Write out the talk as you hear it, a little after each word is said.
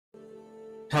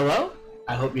Hello,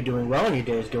 I hope you're doing well and your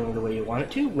day is going the way you want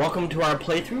it to. Welcome to our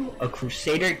playthrough of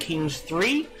Crusaders Kings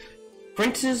 3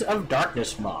 Princes of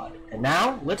Darkness mod. And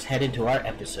now, let's head into our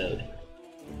episode.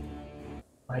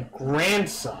 My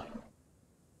grandson.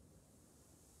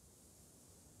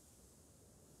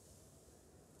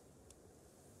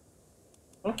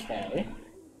 Okay.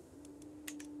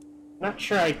 Not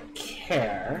sure I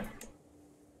care.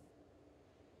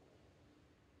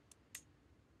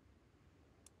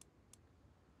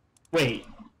 Wait.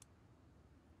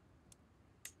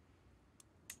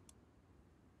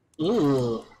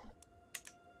 Ugh.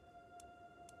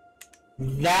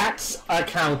 That's a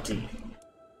county.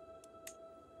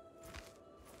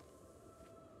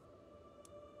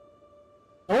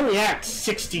 Only at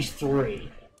 63.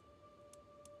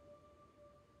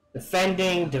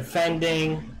 Defending.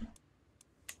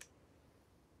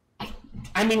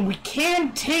 I mean, we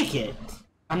can take it.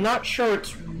 I'm not sure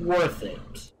it's worth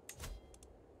it.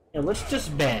 Yeah, let's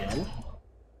just ban.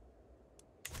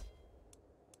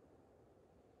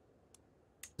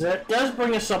 That does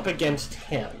bring us up against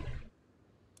him.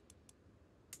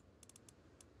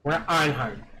 We're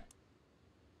Einheimer,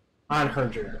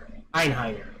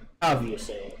 however you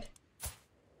say it.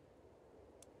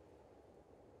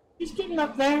 She's getting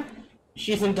up there.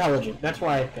 She's intelligent, that's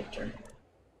why I picked her.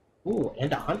 Ooh,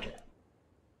 and a hunter.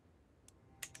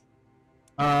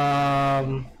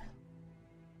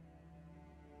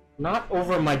 Not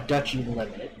over my duchy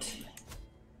limit.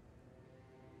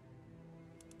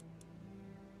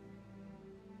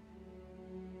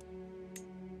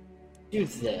 Do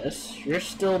this. You're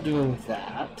still doing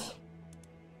that.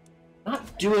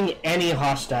 Not doing any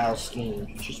hostile schemes,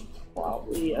 which is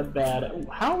probably a bad...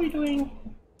 How are we doing?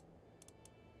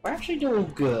 We're actually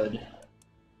doing good.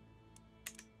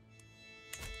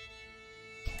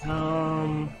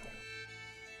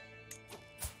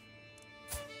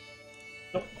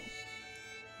 Nope.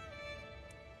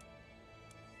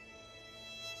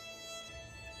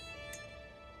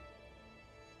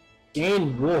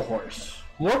 Gain Warhorse.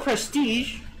 More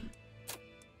prestige.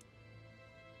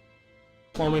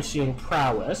 Diplomacy and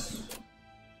prowess.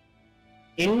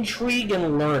 Intrigue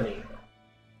and learning.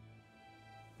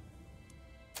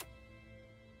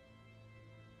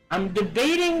 I'm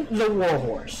debating the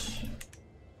Warhorse.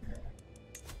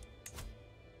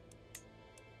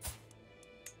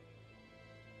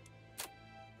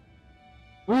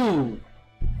 Ooh,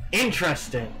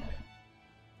 interesting.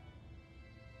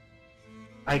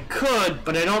 I could,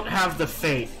 but I don't have the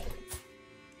faith.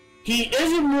 He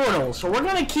is immortal, so we're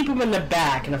gonna keep him in the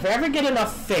back, and if I ever get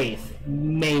enough faith,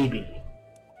 maybe.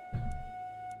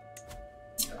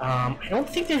 I don't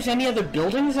think there's any other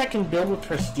buildings I can build with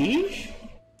prestige.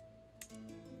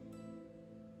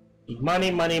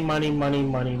 Money.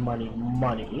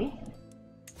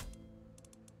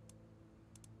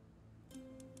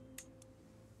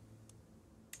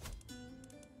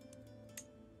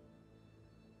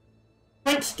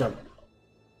 Princedom.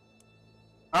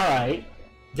 Alright,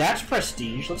 that's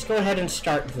prestige. Let's go ahead and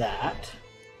start that.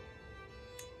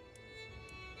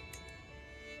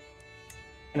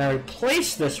 Can I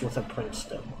replace this with a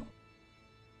princedom?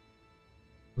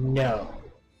 No.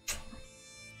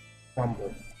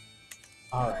 Crumble.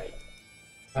 Alright.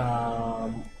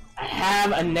 I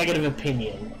have a negative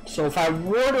opinion. So if I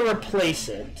were to replace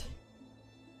it,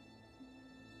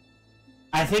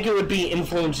 I think it would be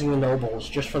influencing the nobles,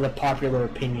 just for the popular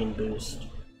opinion boost.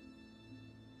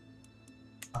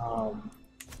 Oh,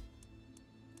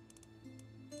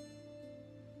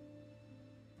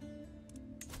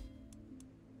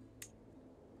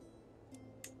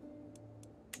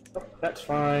 that's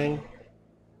fine.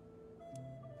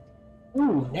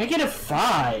 Ooh,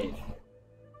 -5.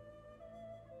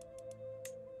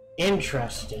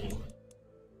 Interesting.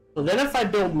 So then if I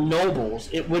build nobles,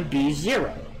 it would be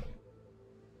 0.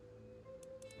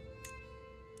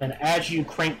 And as you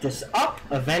crank this up,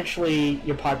 eventually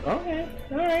your pot... Okay,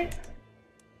 alright.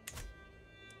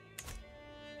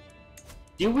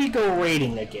 Do we go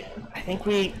raiding again? I think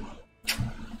we...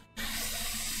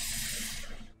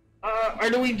 or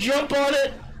do we jump on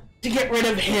it to get rid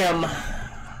of him?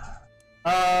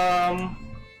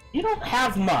 You don't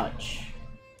have much.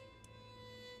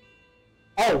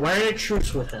 Oh, we're in a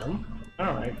truce with him.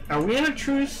 Alright. Are we in a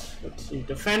truce? Let's see.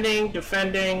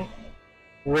 Defending,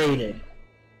 raided.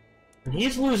 And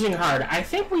he's losing hard. I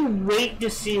think we wait to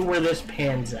see where this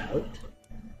pans out.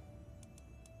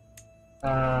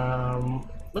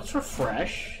 Let's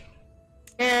refresh.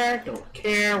 Care, don't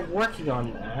care. Working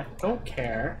on that. Don't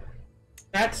care.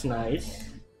 That's nice.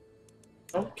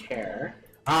 Don't care.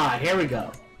 Ah, here we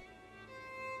go.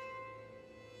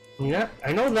 Yep,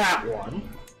 I know that one.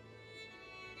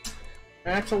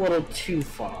 That's a little too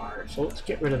far, so let's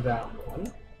get rid of that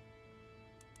one.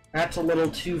 That's a little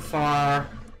too far.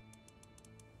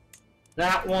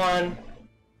 That one.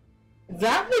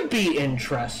 That would be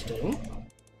interesting.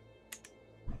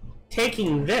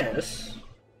 Taking this.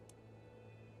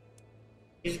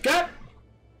 He's got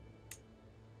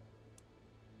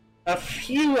a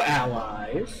few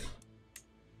allies,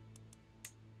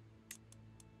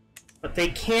 but they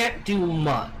can't do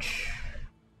much.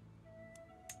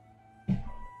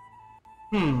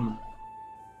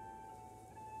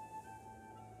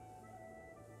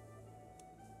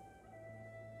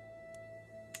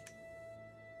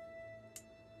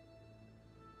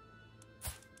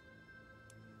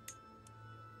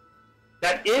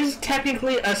 That is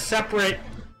technically a separate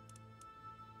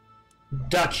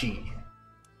duchy.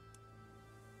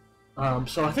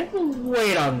 So I think we'll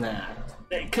wait on that.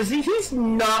 Because he's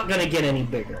not going to get any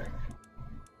bigger.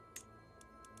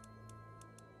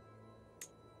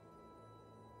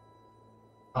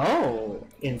 Oh,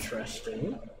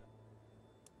 interesting.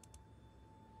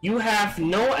 You have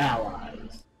no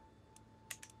allies.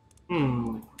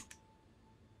 So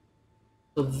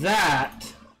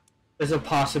that is a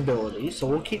possibility, so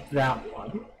we'll keep that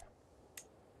one.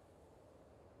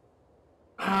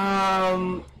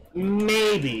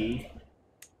 Maybe.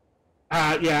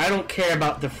 Yeah, I don't care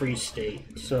about the Free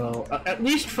State, so at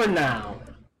least for now.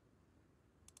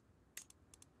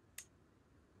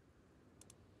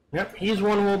 Yep, he's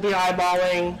one we'll be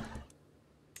eyeballing.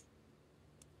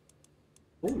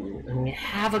 Ooh, and we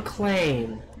have a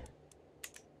claim.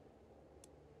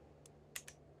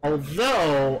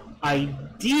 Although,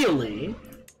 ideally...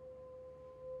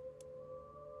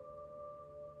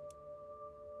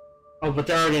 Oh, but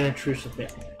they're already in a truce with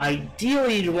it.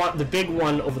 Ideally, you'd want the big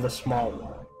one over the small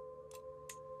one.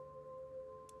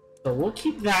 So we'll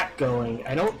keep that going.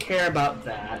 I don't care about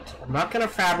that. I'm not going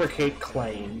to fabricate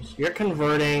claims. You're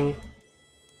converting.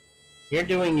 You're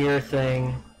doing your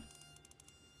thing.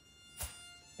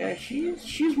 Yeah,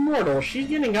 she's mortal. She's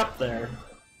getting up there.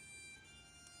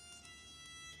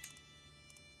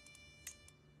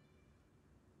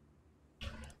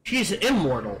 She's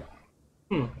immortal.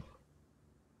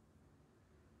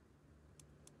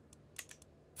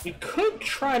 You could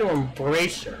try to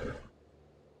embrace her.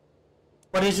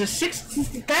 But is a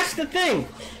 16... That's the thing!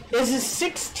 Is a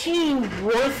 16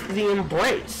 worth the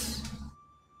embrace?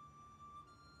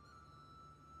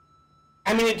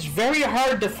 I mean, it's very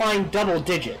hard to find double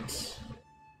digits.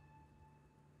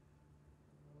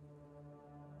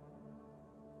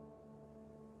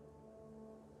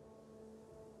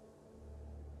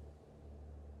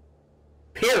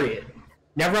 Period.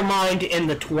 Never mind in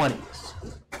the 20s.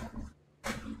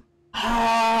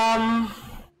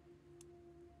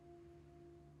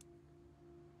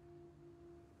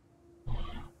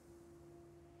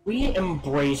 We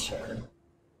embrace her.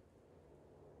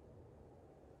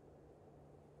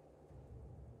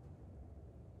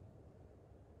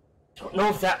 Don't know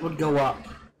if that would go up.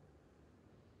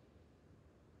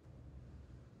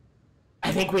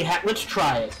 I think we have. Let's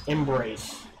try it.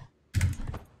 Embrace.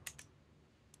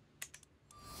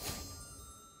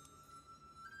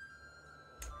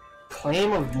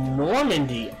 Claim of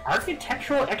Normandy.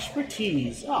 Architectural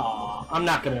expertise. Aw, I'm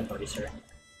not gonna embrace her.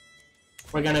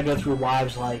 We're gonna go through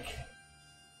wives like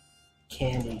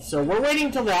candy. So we're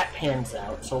waiting till that pans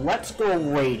out. So let's go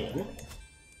raiding.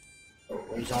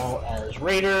 Raise all as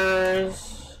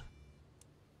raiders.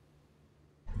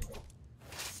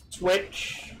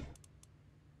 Switch.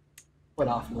 Put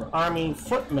off your army.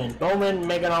 Footmen, bowmen,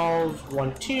 meganals,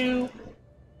 1-2.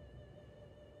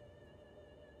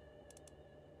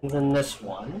 Even this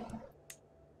one.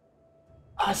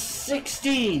 A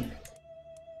 60!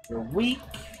 You're weak.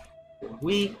 You're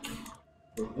weak.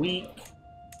 You're weak.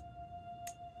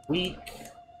 Weak.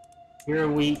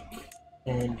 You're weak.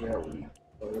 And you're weak.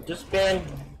 So we'll disband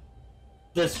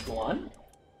this one.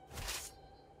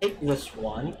 Take this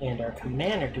one. And our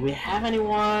commander. Do we have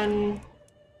anyone?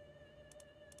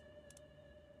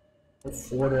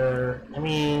 Forder. I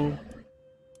mean...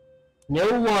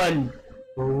 No one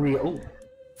real... Oh.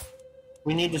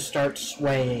 We need to start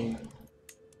swaying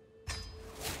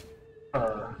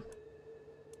her.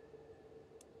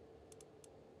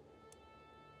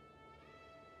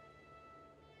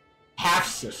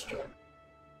 Half-sister.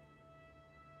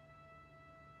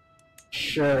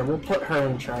 Sure, we'll put her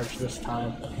in charge this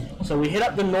time. So we hit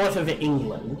up the north of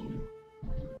England.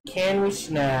 Can we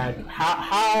snag...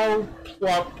 How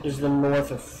plump is the north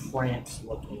of France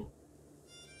looking?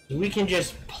 We can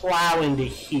just plow into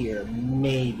here,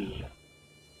 maybe.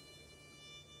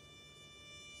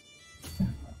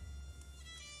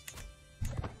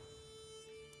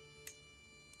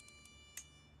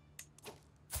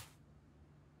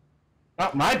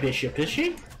 Not my bishop, is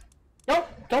she? Nope,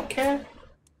 don't care.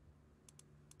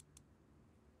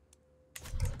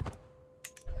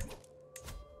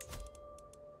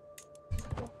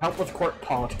 Help with court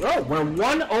politics. Oh, we're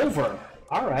 1 over.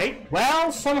 Alright.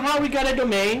 Well, somehow we got a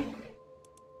domain.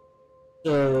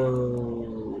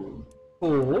 So...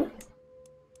 cool.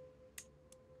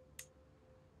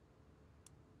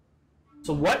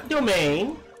 So what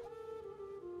domain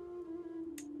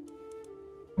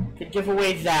could give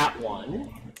away that one?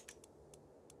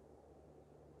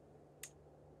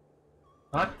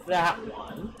 Not that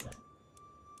one.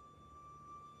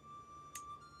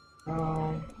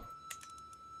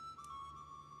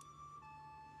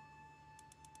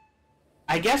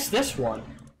 I guess this one.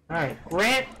 Alright,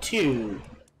 grant 2.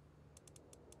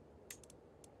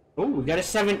 Oh, we got a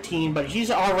 17, but he's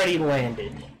already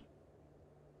landed.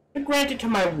 I grant it to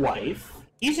my wife.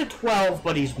 He's a 12,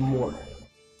 but he's mortal.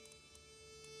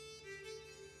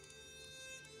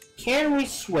 Can we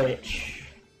switch?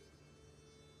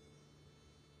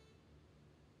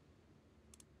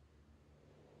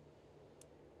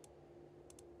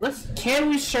 Can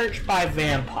we search by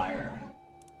vampire?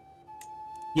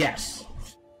 Yes.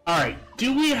 Alright,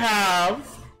 do we have...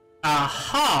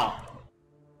 Aha!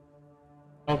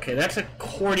 Okay, that's a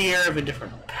courtier of a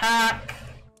different pack.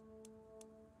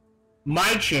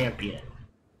 My champion.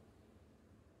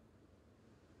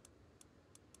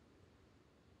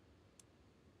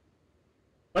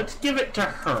 Let's give it to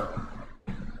her.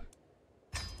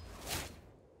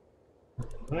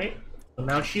 Right? So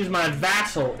now she's my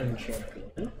vassal and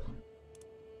champion.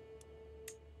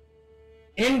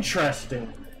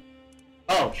 Interesting.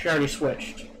 Oh, she already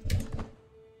switched.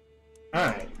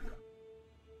 Alright.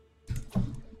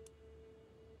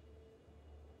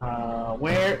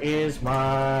 Where is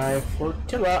my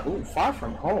flotilla? Ooh, far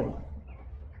from home.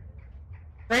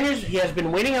 Trainers, he has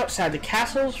been waiting outside the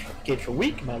castles, gates for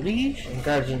week, my liege, and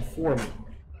guards for me.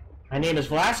 My name is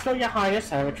Velasco, your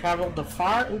highness, and I have traveled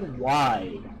far and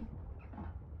wide.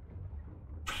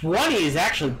 20 is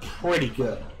actually pretty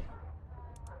good.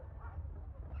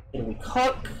 Here we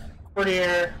cook,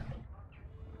 courtier,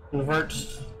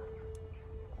 converts,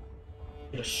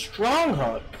 get a strong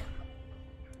hook.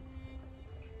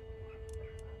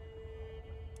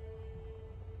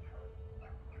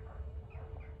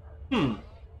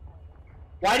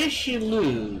 Why did she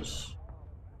lose?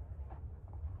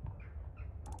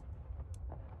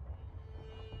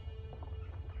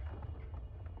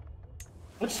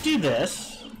 Let's do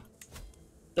this.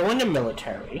 Go into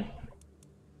military.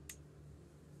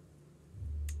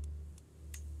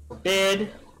 Forbid.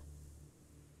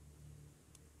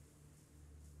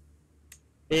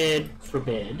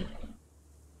 Forbid.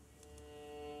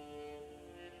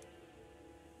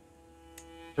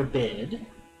 Forbid.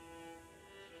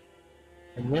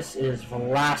 And this is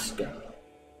Velasco.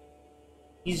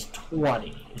 He's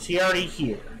 20. Is he already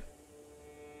here?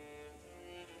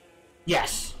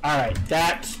 Yes. Alright,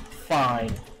 that's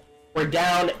fine. We're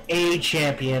down a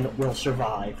champion. We'll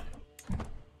survive.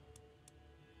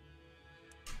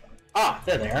 Ah,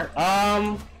 they're there.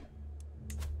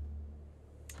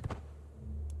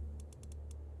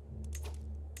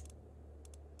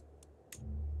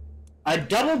 A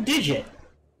double-digit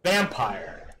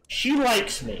vampire. She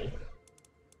likes me.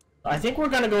 I think we're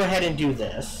gonna go ahead and do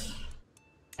this.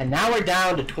 And now we're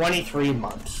down to 23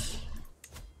 months.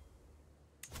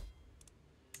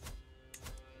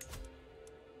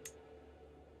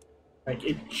 Like,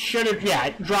 it should have, yeah,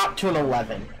 it dropped to an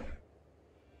 11.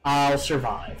 I'll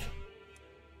survive.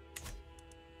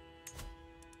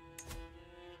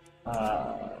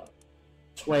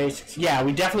 Sway 6. Yeah,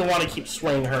 we definitely want to keep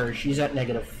swaying her. She's at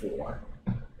 -4.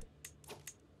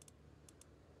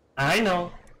 I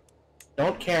know.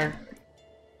 Don't care.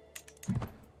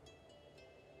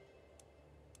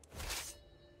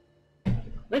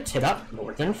 Let's hit up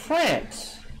northern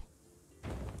France.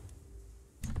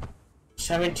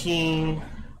 17.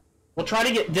 We'll try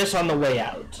to get this on the way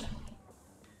out.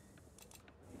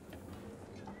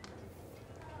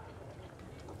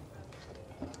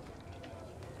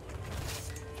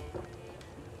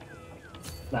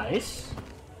 Nice.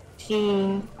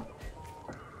 18.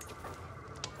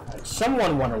 Right,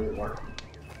 someone won a war.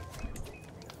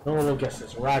 No one will guess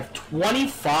this. We're at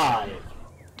 25.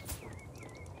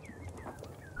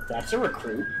 That's a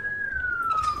recruit.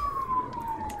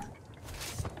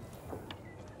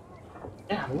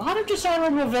 Yeah, a lot of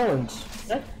dishonorable villains.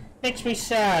 That makes me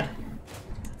sad.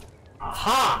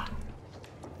 Aha!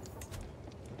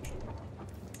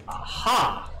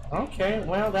 Aha! Okay,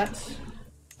 well that's...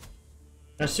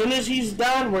 As soon as he's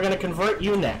done, we're gonna convert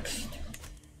you next.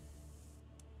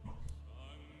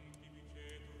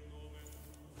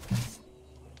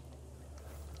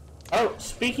 Oh,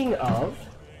 speaking of...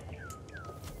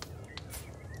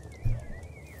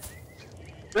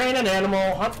 Train an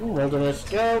animal, hunt in wilderness,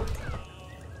 go!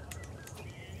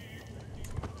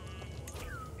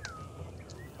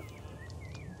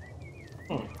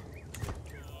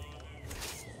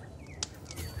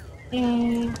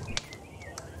 Hmm.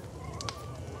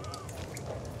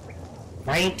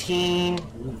 19.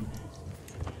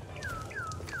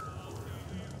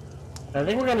 I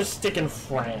think we're gonna stick in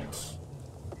France.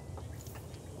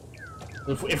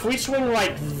 If we swing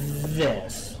like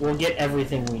this, we'll get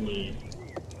everything we need.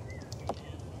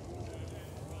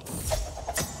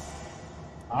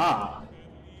 Ah.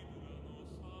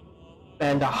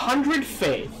 And 100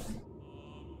 faith.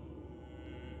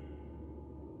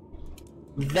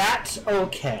 That's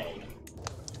okay.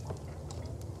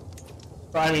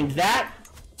 I mean, that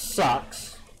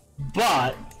sucks,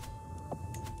 but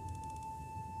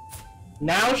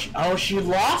now she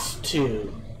lost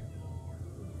to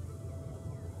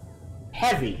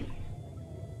heavy.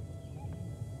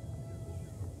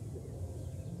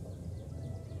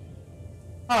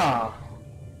 Huh.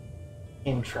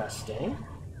 Interesting.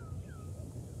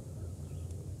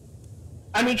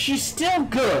 I mean, she's still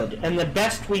good and the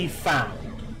best we've found.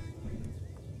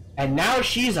 And now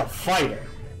she's a fighter.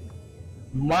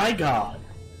 My god.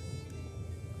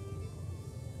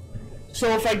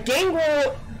 So if a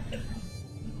gangrel...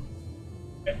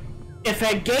 If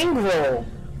a gangrel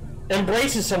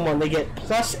embraces someone, they get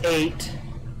 +8.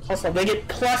 They get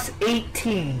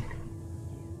 +18.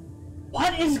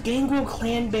 What is Gangrel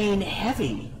Clanbane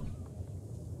heavy?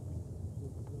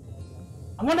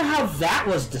 I wonder how that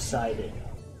was decided.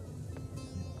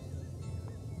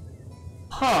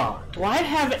 Huh. Do I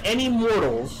have any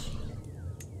mortals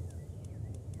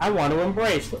I want to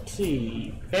embrace? Let's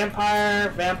see. Vampire,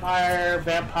 vampire,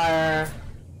 vampire.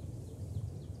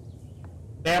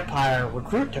 Vampire.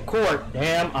 Recruit to court.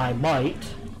 Damn, I might.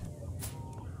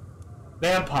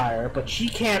 Vampire, but she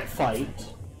can't fight.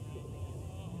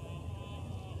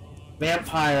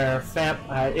 Vampire,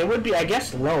 it would be, I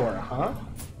guess, lower, huh?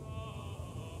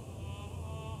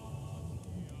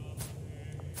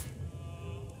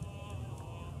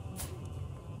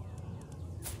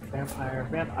 Vampire,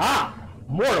 vampire. Ah!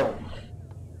 Mortal!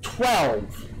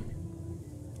 12.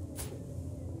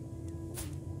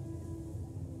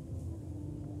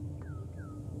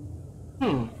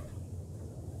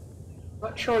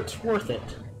 Not sure it's worth it.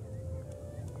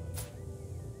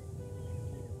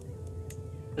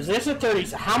 Is this a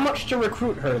 30? How much to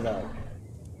recruit her, though?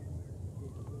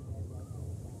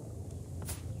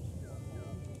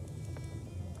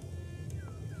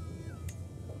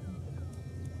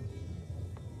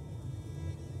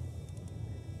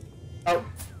 Oh,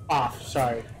 off,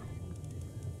 sorry.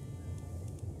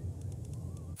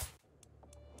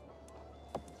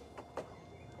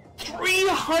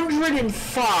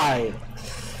 $305!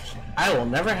 I will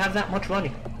never have that much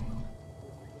money.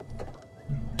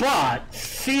 But,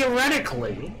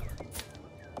 theoretically,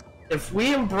 if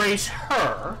we embrace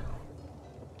her,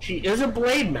 she is a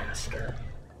blade master,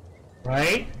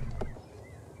 right?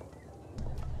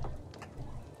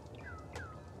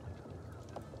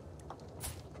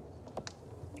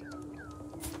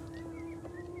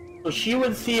 So she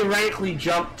would theoretically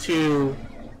jump to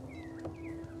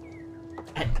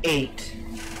at 8.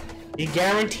 You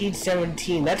guaranteed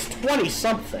 17. That's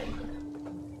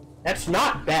 20-something. That's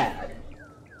not bad.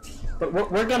 But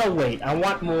we're gonna wait. I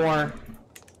want more.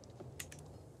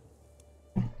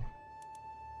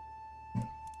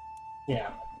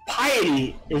 Yeah.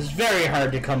 Piety is very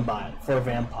hard to come by for a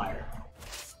vampire.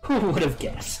 Who would have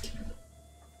guessed?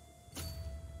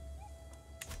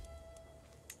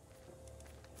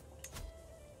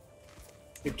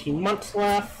 $15 months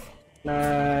left.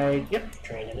 Yep.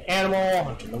 Train an animal.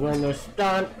 Hunt in the wilderness.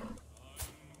 Done.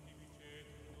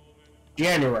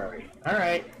 January.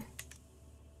 Alright.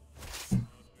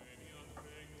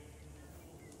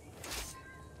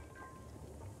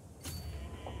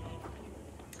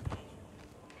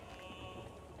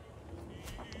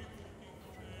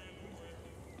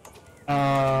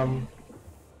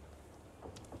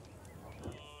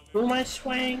 Who am I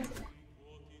swaying?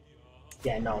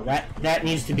 Yeah, no, that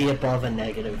needs to be above a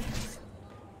negative.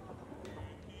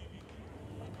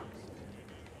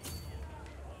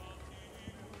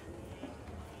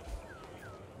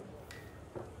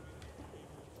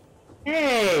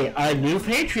 Hey, a new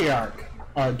patriarch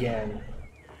again.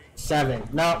 7,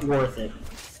 not worth it.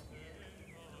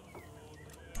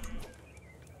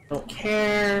 Don't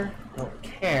care. Don't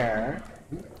care.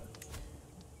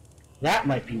 That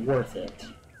might be worth it.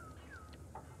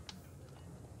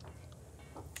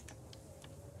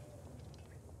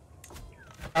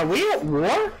 Are we at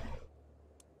war?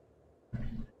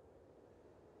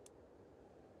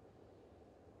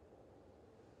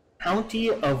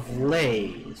 County of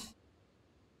Lays.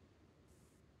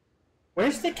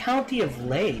 Where's the County of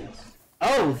Lays?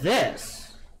 Oh,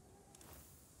 this.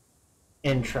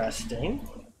 Interesting.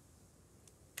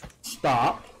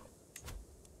 Stop.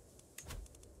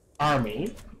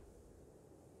 Army.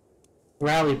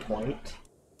 Rally point.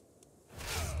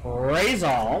 Raise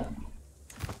all.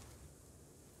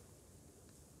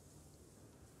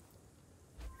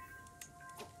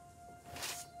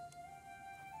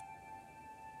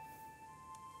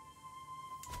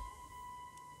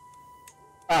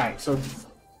 Alright, so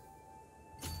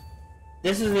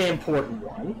this is the important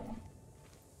one.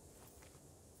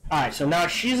 Alright, so now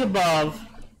she's above.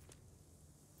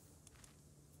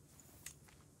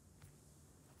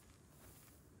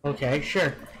 Okay,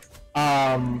 sure.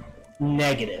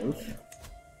 Negative.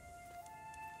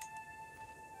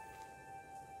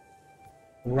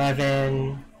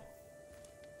 11.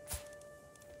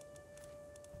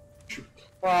 Should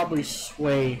probably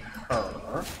sway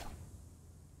her.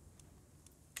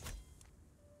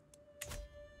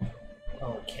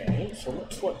 Okay, so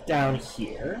let's look down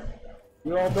here.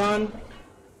 You all done?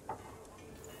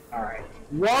 Alright,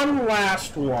 one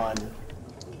last one.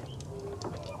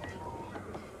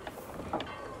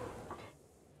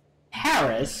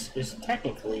 Paris is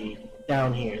technically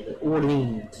down here, the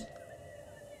Orleans.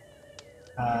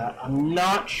 I'm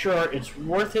not sure it's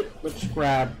worth it. Let's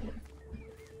grab...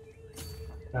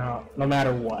 no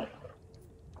matter what.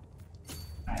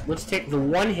 Alright, let's take the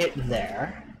one hit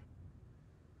there.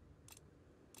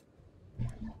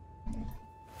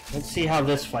 Let's see how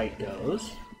this fight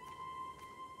goes.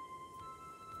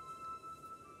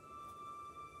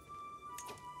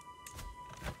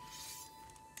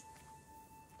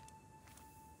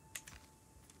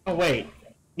 Oh wait,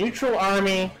 neutral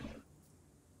army.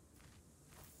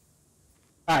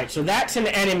 Alright, so that's an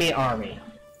enemy army.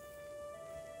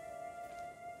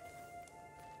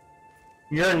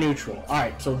 You're neutral.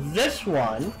 Alright, so this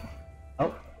one...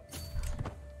 oh.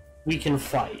 We can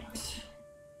fight.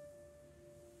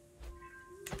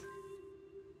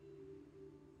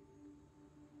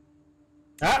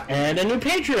 Ah, and a new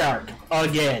patriarch!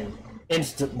 Again.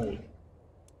 Instantly.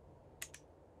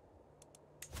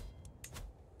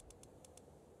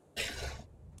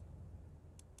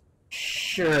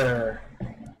 Sure.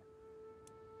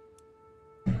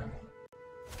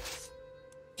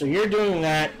 So you're doing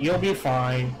that, you'll be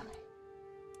fine.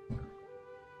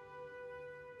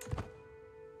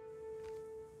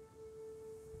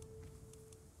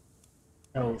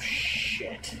 Oh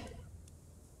shit.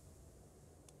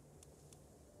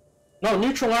 No,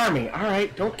 neutral army.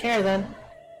 Alright, don't care then.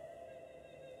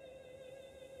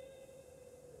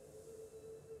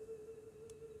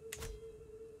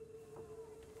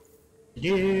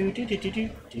 Do do do do do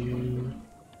do.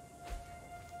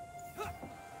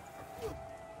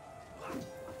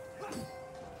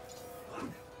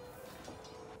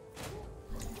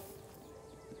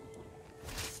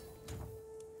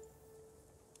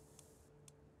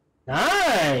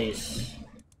 Nice.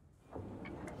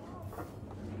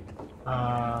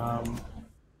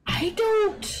 I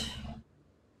don't.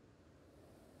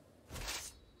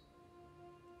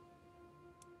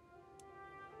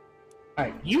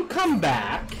 Alright, you come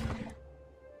back.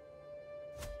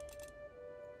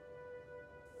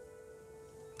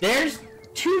 There's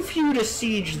too few to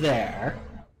siege there.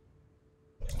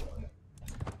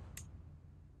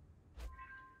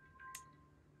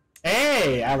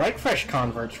 Hey, I like fresh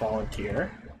converts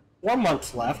volunteer. 4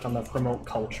 months left on the promote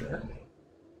culture.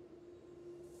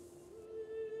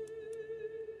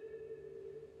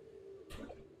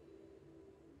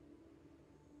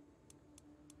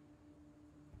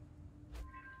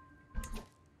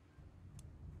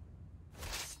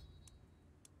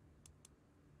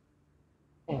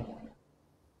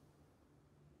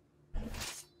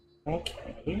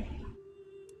 Okay.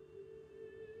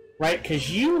 Right,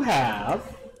 because you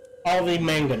have all the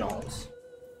mangonels.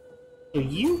 So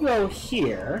you go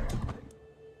here.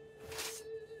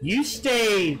 You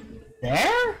stay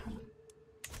there?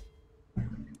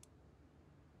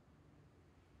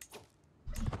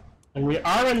 And we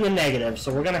are in the negative,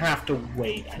 so we're gonna have to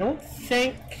wait. I don't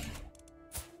think...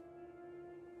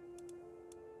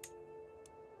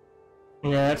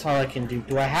 yeah, that's all I can do.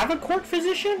 Do I have a court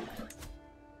physician?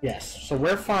 Yes, so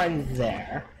we're fine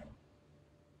there.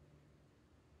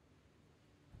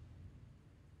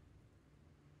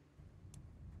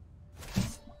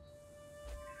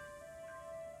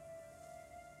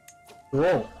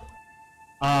 Cool.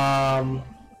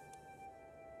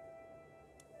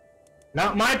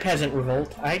 Not my peasant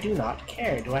revolt. I do not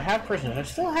care. Do I have prisoners? I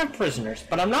still have prisoners,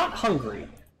 but I'm not hungry.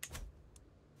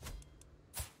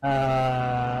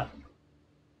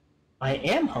 I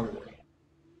am hungry.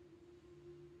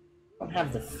 I don't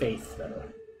have the faith, though.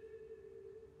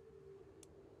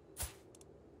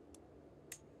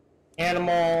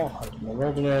 Animal, hunt in the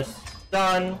wilderness,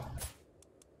 done.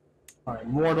 Alright,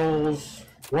 mortals,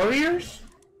 warriors,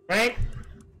 right?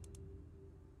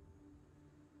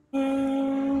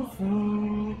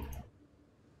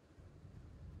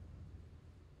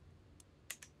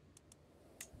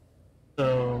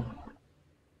 So,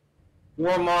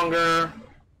 warmonger,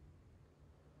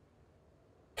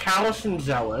 callous and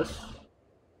zealous.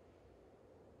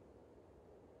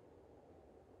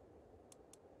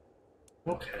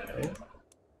 Okay.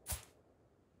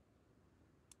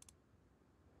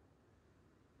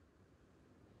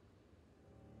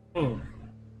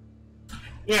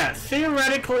 Yeah,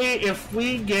 theoretically, if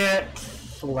we get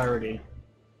celerity,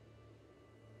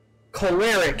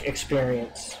 choleric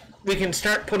experience, we can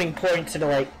start putting points into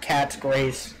like cat's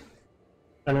grace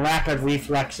and rapid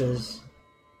reflexes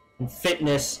and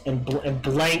fitness and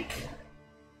blank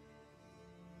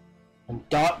and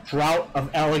drought of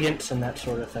elegance and that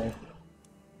sort of thing.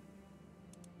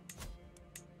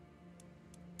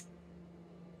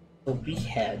 So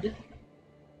behead.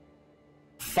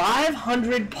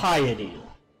 500 piety.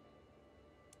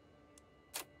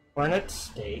 Hornet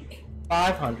steak.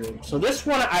 500. So this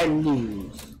one I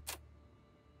lose.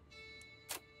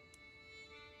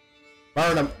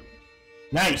 Burn him.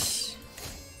 Nice.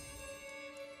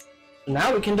 So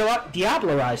now we can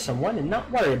Diablerize someone and not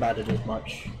worry about it as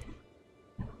much.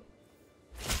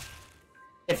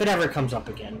 If it ever comes up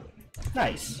again.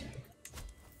 Nice.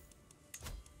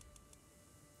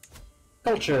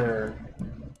 Culture.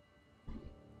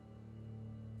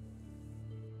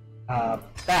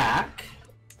 Back.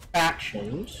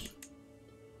 Factions.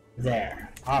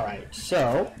 There. Alright,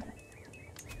 so...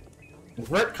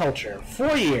 Convert culture.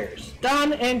 4 years.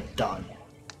 Done and done.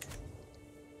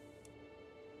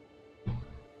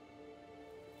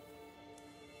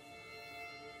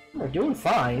 We're doing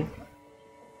fine.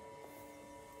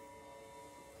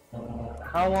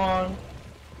 How long?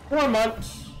 4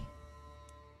 months.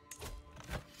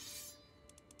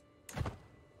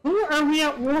 Who are we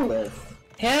at war with?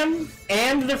 Him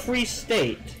and the Free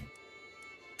State.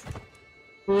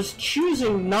 Who's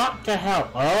choosing not to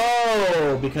help.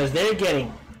 Oh, because they're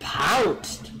getting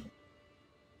pounced.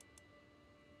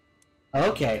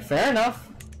 Okay, fair enough.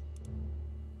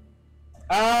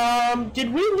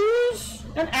 Did we lose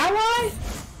an ally?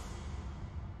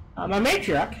 My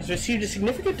matriarch has received a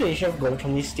significant donation of gold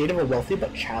from the estate of a wealthy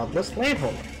but childless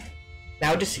landholder,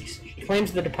 now deceased. She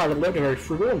claims the departed lived a very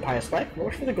frugal and pious life, and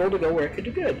wished for the gold to go where it could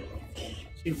do good.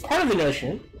 So part of the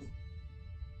notion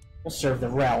will serve the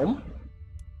realm.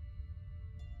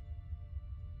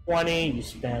 20, you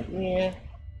spent, yeah.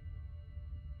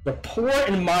 The poor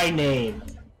in my name.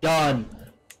 Done.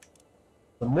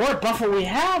 The more buffer we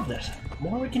have, the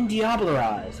more we can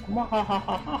Diablerize.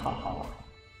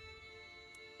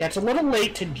 Yeah, it's a little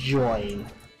late to join.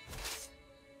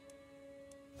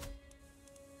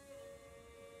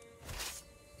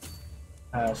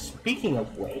 Speaking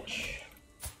of which...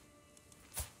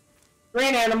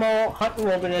 Grain animal, hunt in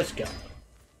wilderness, go.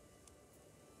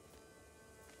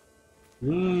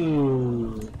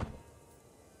 Ooh.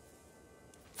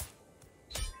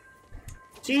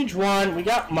 Siege 1, we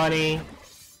got money.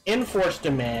 Enforce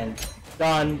demand.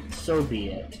 Done, so be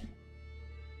it.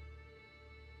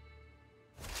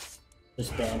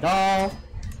 Disband all.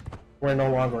 We're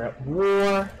no longer at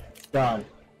war. Done.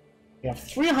 We have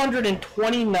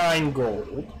 329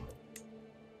 gold.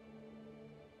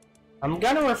 I'm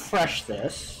gonna refresh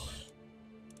this.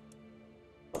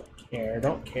 Don't care,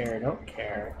 don't care, don't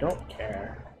care, don't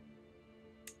care.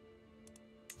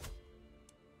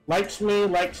 Likes me,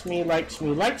 likes me, likes me,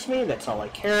 likes me. That's all I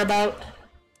care about.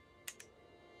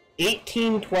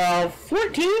 18, 12,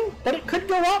 14, but it could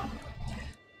go up.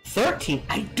 13.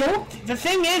 I don't... The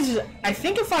thing is, I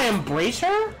think if I embrace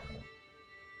her,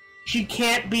 she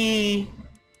can't be...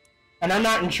 And I'm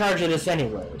not in charge of this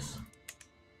anyways.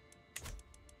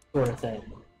 Sort of thing.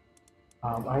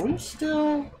 Are we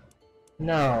still...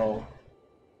 No.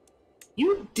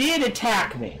 You did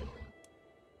attack me.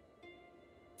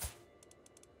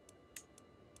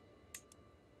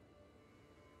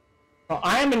 Well,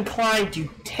 I am inclined to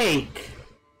take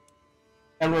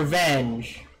and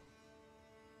revenge.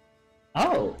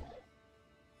 Oh.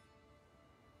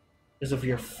 Because of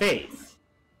your faith.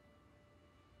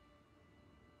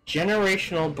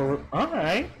 Generational...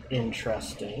 Alright.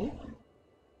 Interesting.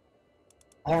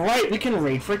 Alright, we can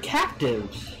raid for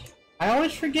captives. I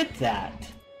always forget that.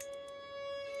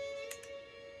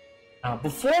 Now,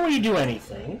 before we do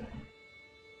anything...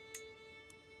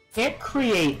 Can't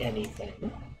create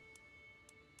anything.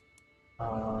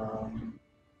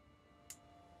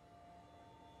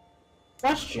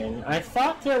 Question, I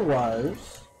thought there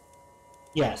was...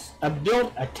 Yes, a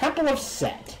Temple of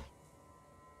Set.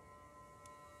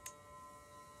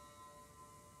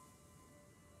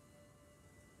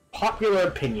 Popular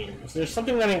opinions. There's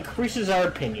something that increases our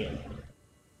opinion.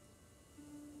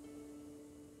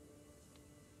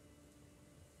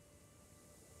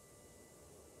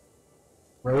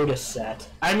 Road is set.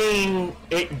 I mean,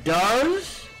 it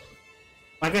does.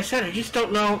 Like I said, I just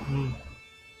don't know.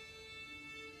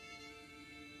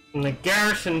 And the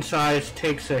garrison size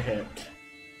takes a hit.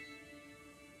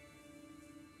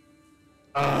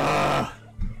 I'll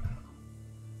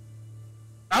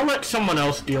let someone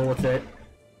else deal with it.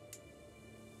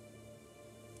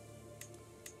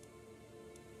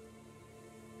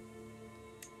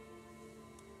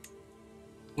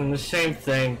 And the same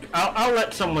thing. I'll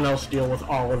let someone else deal with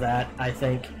all of that, I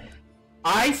think.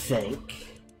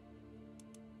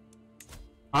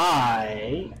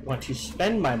 I want to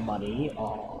spend my money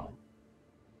on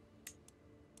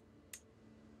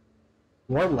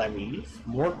more levies,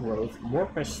 more growth, more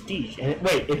prestige. And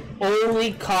wait, it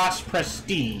only costs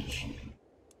prestige.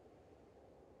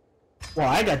 Well,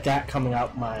 I got that coming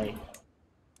out my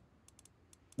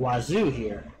wazoo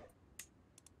here.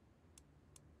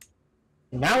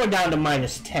 Now we're down to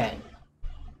minus 10.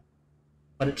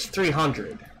 But it's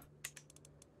 300.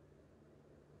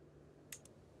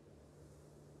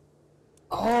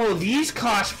 Oh, these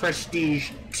cost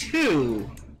prestige too.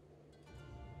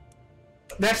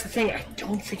 That's the thing, I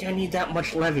don't think I need that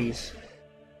much levies.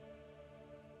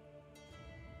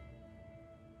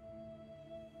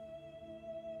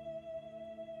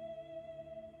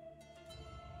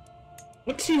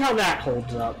 Let's see how that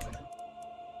holds up.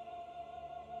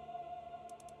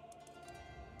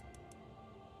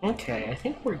 Okay, I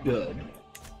think we're good.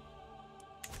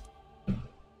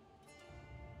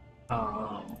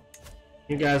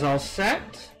 You guys all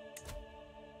set?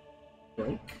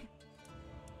 Blink.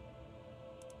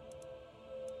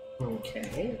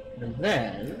 Okay, and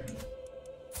then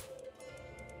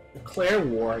declare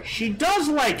war. She does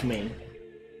like me,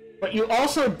 but you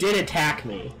also did attack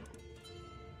me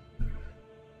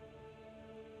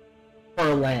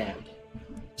for land.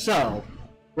 So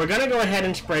we're gonna go ahead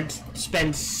and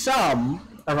spend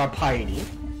some of our piety.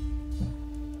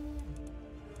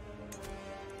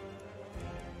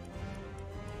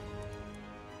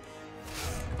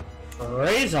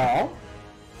 Raise all.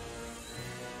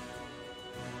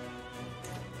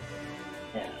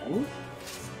 And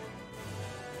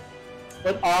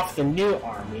put off the new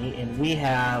army, and we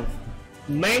have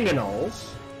mangonels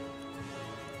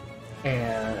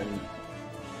and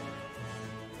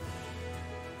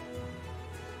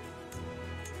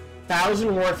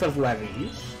 1,000 worth of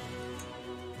levies.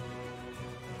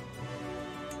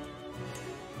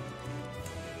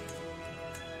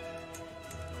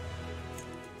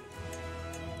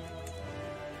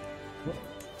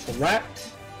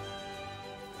 Select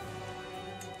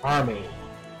army.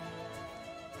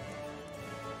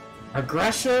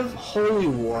 Aggressive, holy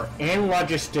war, and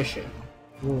logistician.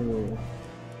 Ooh.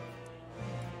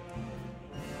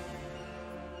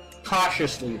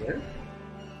 Cautious leader.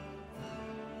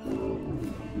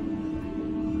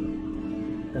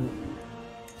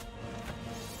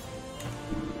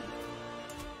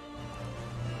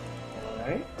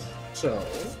 Alright, so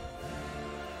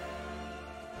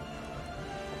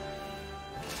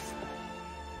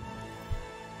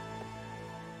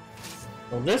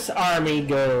well, this army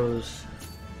goes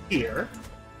here.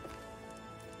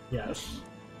 Yes.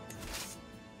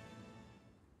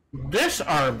 This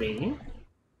army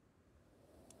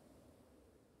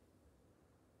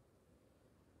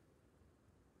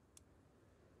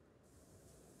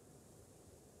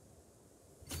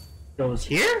goes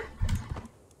here.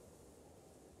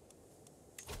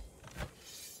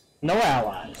 No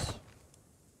allies.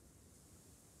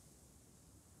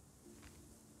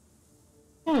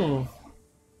 Well,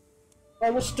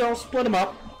 we'll still split them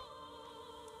up.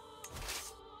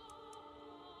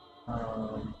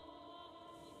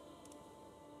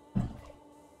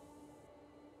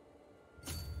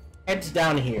 Heads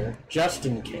down here, just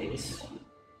in case.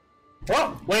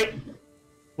 Oh, wait.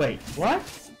 Wait, what?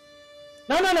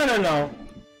 No.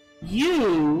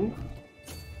 You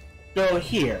go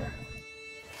here.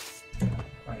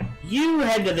 Right. You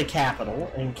head to the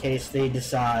capital in case they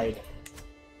decide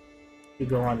to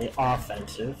go on the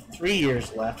offensive. 3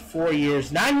 years left, 4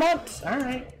 years, 9 months. All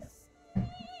right.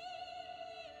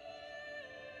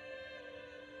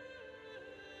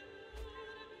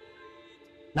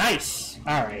 Nice.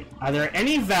 All right. Are there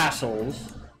any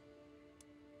vassals?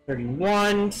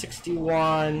 31,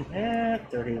 61,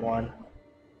 31.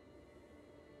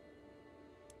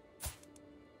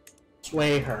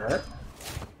 sway her.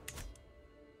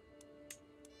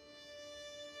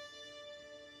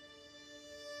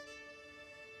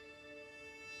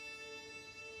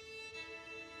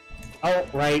 Oh,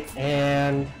 right,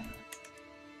 and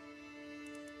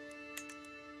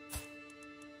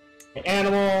the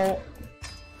animal,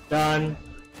 done.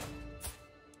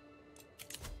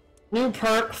 New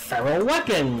perk, feral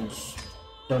weapons.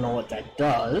 Don't know what that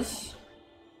does.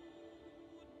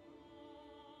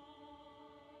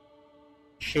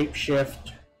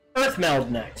 Shapeshift, earth meld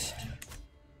next.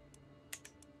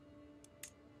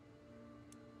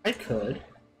 I could.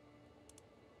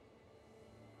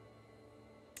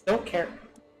 Don't care.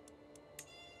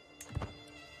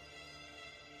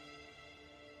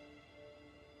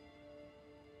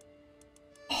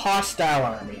 Hostile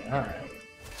army, alright.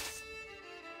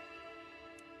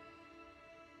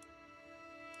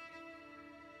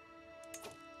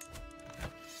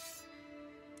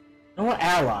 No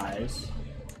allies.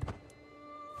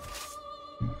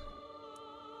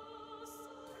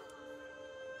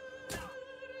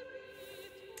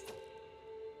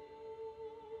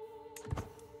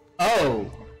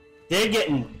 Oh, they're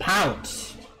getting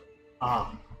pounced.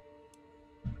 Ah.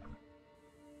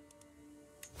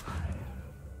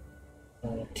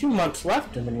 2 months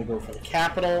left, and then we go for the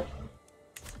capital.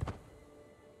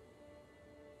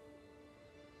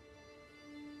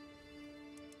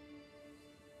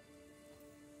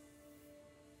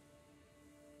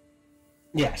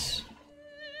 Yes.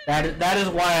 That is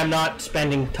why I'm not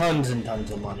spending tons and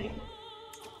tons of money.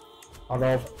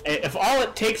 Although, if all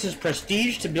it takes is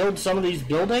prestige to build some of these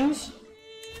buildings,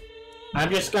 I'm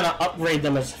just gonna upgrade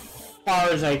them as far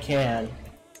as I can.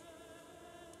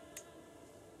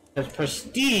 Because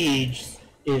prestige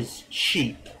is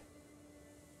cheap.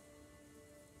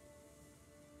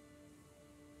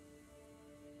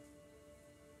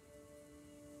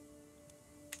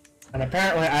 And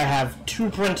apparently I have 2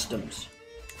 princedoms.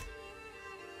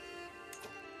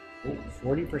 Oh,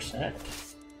 40%.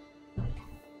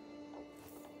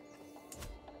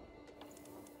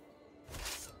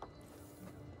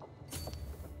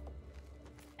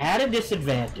 Add a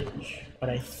disadvantage, but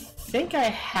I think I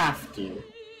have to.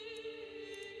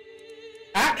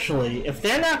 Actually, if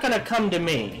they're not gonna come to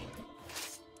me,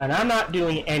 and I'm not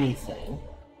doing anything,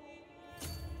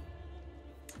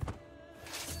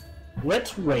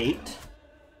 let's wait.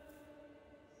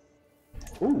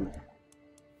 Ooh.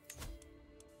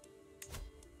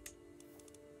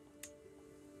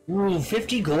 Ooh,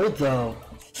 50 gold though.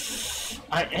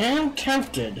 I am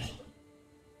tempted.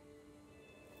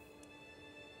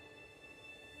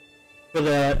 For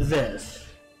this.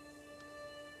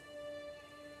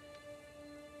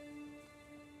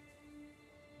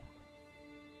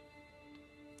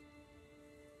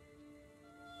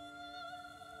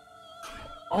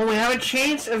 Oh, we have a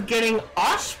chance of getting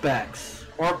aspects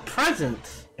or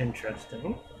presents.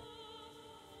 Interesting.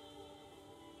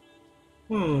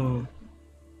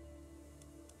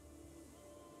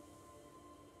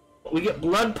 We get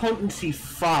blood potency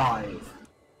 5.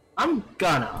 I'm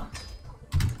gonna.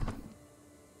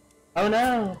 Oh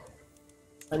no.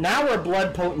 But now we're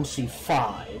blood potency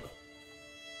 5.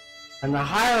 And the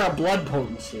higher our blood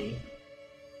potency,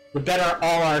 the better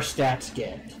all our stats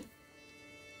get.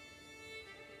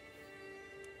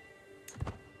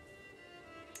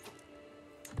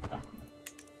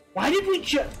 Why did we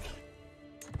just...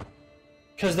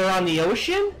 Because they're on the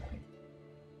ocean?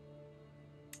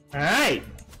 Alright.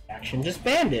 Action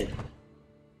disbanded.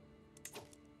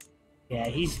 Yeah,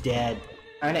 he's dead.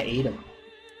 Kinda ate him.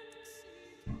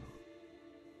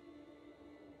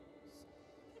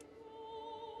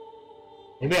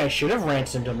 Maybe I should have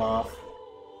ransomed him off.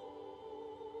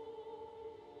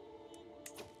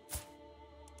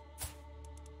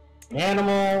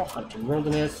 Animal, hunting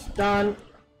wilderness, done.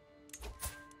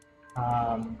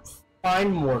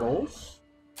 Find mortals,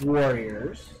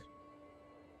 warriors,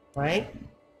 right?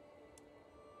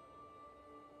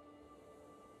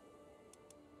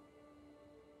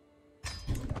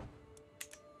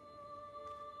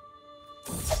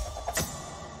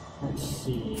 Let's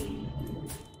see.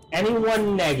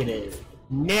 Anyone negative?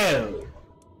 No.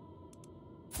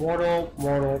 Mortal,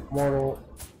 mortal, mortal,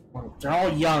 mortal. They're all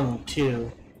young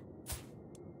too.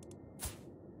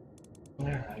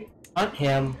 Alright. Hunt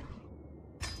him.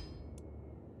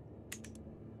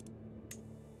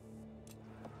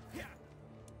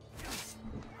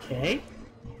 Okay.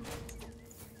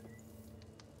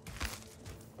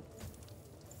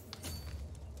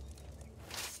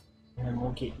 And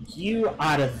we'll get you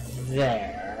out of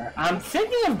there. I'm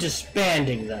thinking of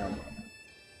disbanding them.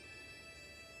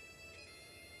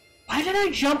 Why did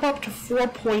I jump up to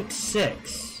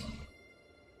 4.6?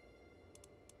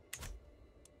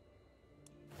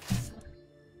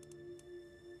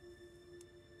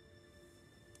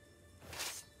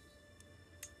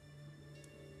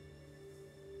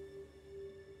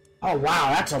 Oh wow,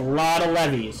 that's a lot of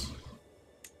levies.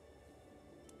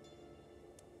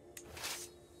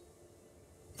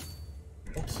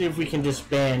 Let's see if we can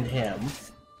disband him.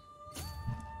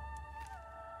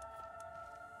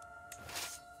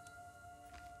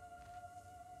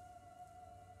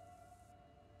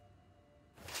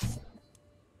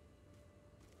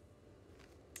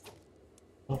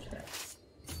 Okay.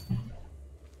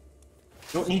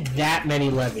 Don't need that many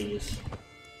levies.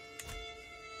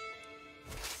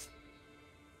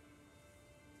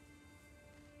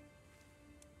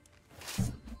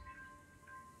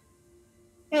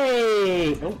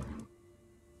 Hey! Oh.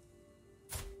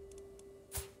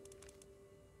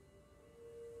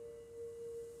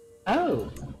 Oh.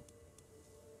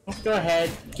 Let's go ahead,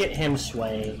 get him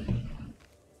swaying.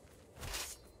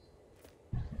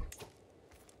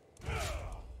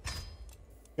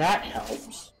 That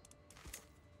helps.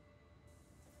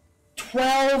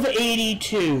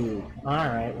 1282.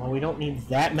 Alright, well we don't need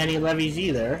that many levies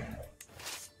either.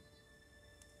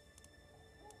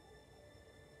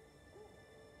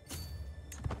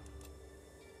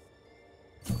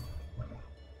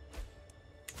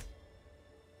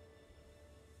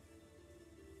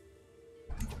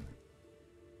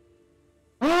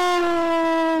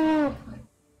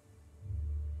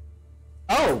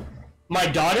 Oh! My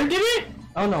daughter did it?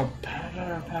 Oh no,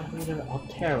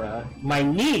 Altera. My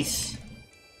niece!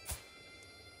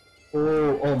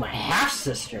 Oh, my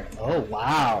half-sister. Oh,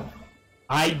 wow.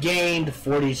 I gained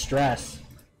 40 stress.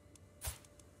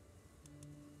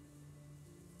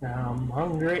 Now I'm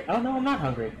hungry. Oh no, I'm not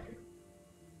hungry.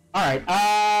 Alright,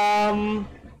 I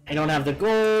don't have the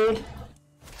gold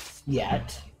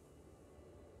yet.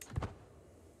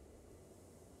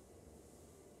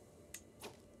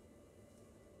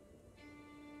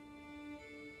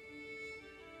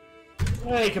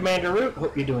 Hey, Commander Root,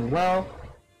 hope you're doing well.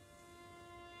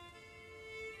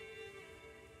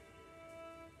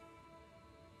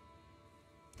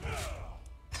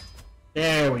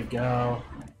 There we go.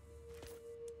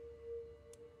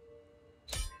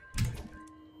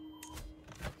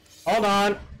 Hold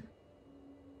on.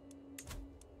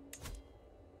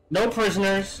 No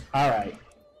prisoners. Alright.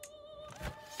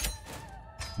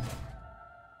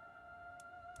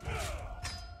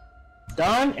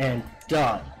 Done and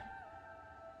done.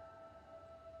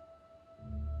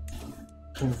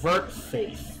 Convert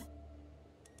faith.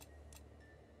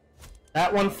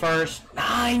 That one first.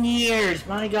 9 years!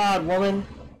 My god, woman.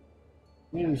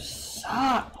 You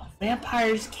suck.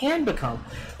 Vampires can become.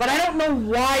 But I don't know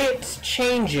why it's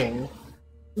changing.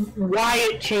 Why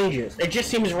it changes. It just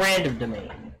seems random to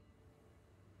me.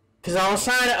 Because I'll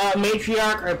assign a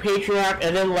matriarch or a patriarch,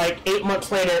 and then like 8 months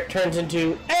later it turns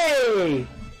into, hey!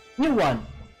 New one.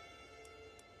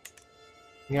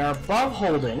 We are above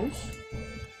holdings.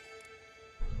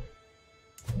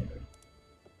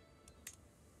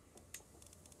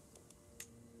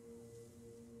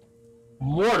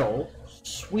 Mortal,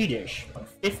 Swedish,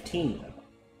 15.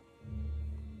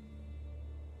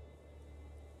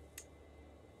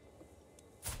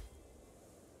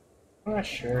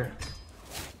 Sure.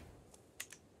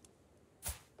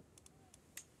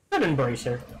 I'd embrace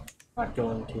her. Not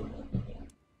going to.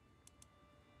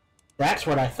 That's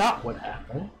what I thought would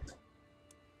happen.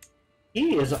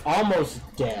 He is almost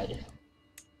dead.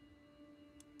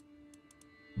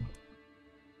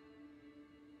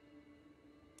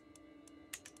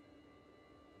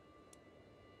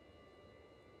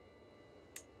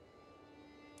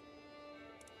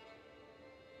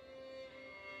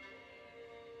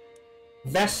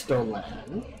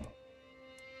 Vestoland.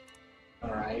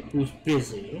 Alright, who's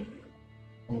busy?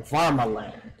 And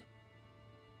Varmaland.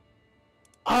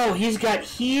 Oh, he's got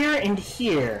here and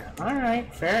here.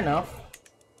 Alright, fair enough.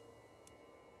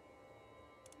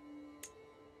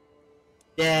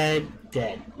 Dead,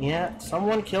 dead. Yeah,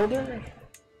 someone killed her?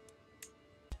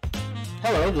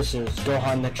 Hello, this is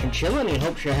Gohan the Chinchilla, and he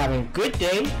hopes you're having a good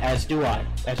day, as do I.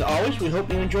 As always, we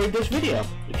hope you enjoyed this video.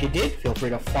 If you did, feel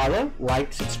free to follow,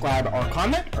 like, subscribe, or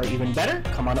comment, or even better,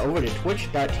 come on over to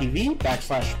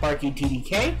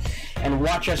twitch.tv/SparkyTDK and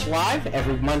watch us live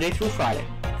every Monday through Friday.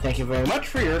 Thank you very much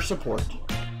for your support.